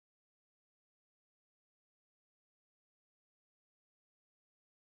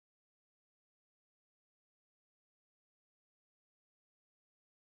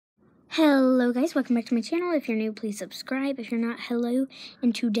Hello guys, welcome back to my channel. If you're new, please subscribe. If you're not, hello.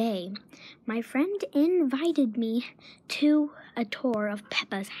 And today, my friend invited me to a tour of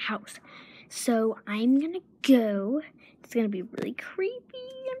Peppa's house. So I'm gonna go. It's gonna be really creepy.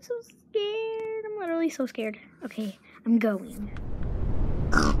 I'm so scared. I'm literally so scared. Okay, I'm going.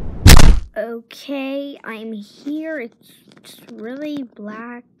 Okay, I'm here. It's really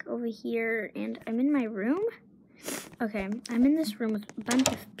black over here, and I'm in my room. Okay, I'm in this room with a bunch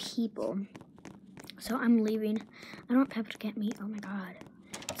of people. So I'm leaving. I don't want Peppa to get me. Oh my god.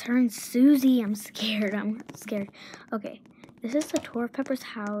 It's her and Susie. I'm scared. Okay, this is the tour of Peppa's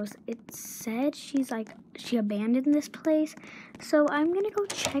house. It said she abandoned this place. So I'm gonna go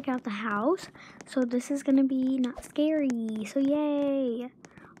check out the house. So this is gonna be not scary. So yay.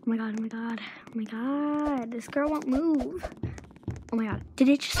 Oh my god, oh my god, oh my god. This girl won't move. Oh my god. Did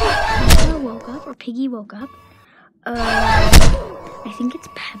it just say Peppa woke up or Piggy woke up? I think it's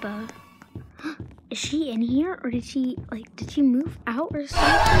Peppa. Is she in here or did she move out or something?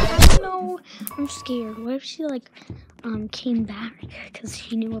 I don't know. I'm scared. What if she came back because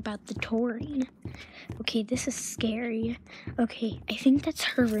she knew about the touring? Okay, this is scary. Okay, I think that's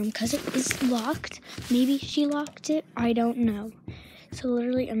her room because it is locked. Maybe she locked it. I don't know. So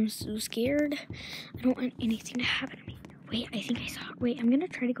literally, I'm so scared. I don't want anything to happen to me. Wait, I think I saw it. Wait, I'm gonna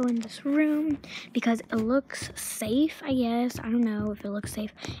try to go in this room because it looks safe, I guess. I don't know if it looks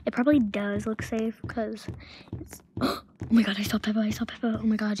safe. It probably does look safe because it's... Oh my god, I saw Peppa, Oh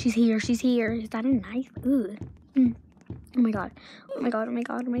my god, she's here. Is that a knife? Ooh. Oh my god. Oh my god, oh my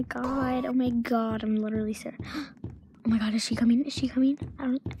god, oh my god. Oh my god, I'm literally scared. Oh my god, is she coming?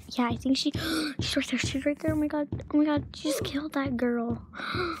 Yeah, I think she's right there. Oh my god, she just killed that girl.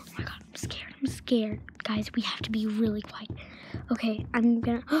 Oh my god, I'm scared. Guys, we have to be really quiet. Okay,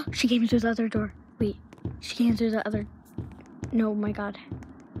 she came through the other door. Wait, she came through the other, no, my god.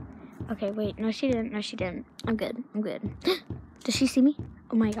 Okay, wait, no she didn't. I'm good. Does she see me?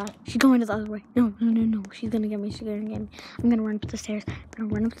 Oh my god, she's going to the other way. No, she's gonna get me. I'm gonna run up the stairs. I'm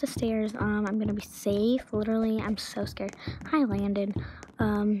gonna be safe. Literally, I'm so scared. Hi, Landon.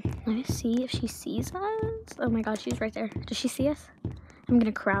 Let me see if she sees us. Oh my god, she's right there. Does she see us? I'm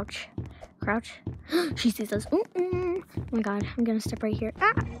gonna crouch. She sees us. Oh my god, I'm gonna step right here.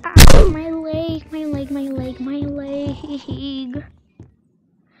 My leg.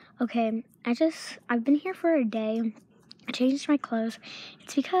 Okay, I've been here for a day. I changed my clothes.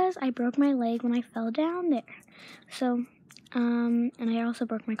 It's because I broke my leg when I fell down there. So, and I also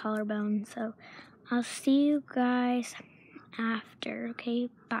broke my collarbone. So, I'll see you guys after. Okay,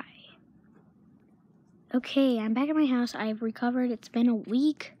 bye. Okay, I'm back at my house. I've recovered. It's been a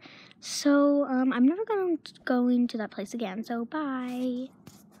week. So, I'm never going to that place again. So, bye.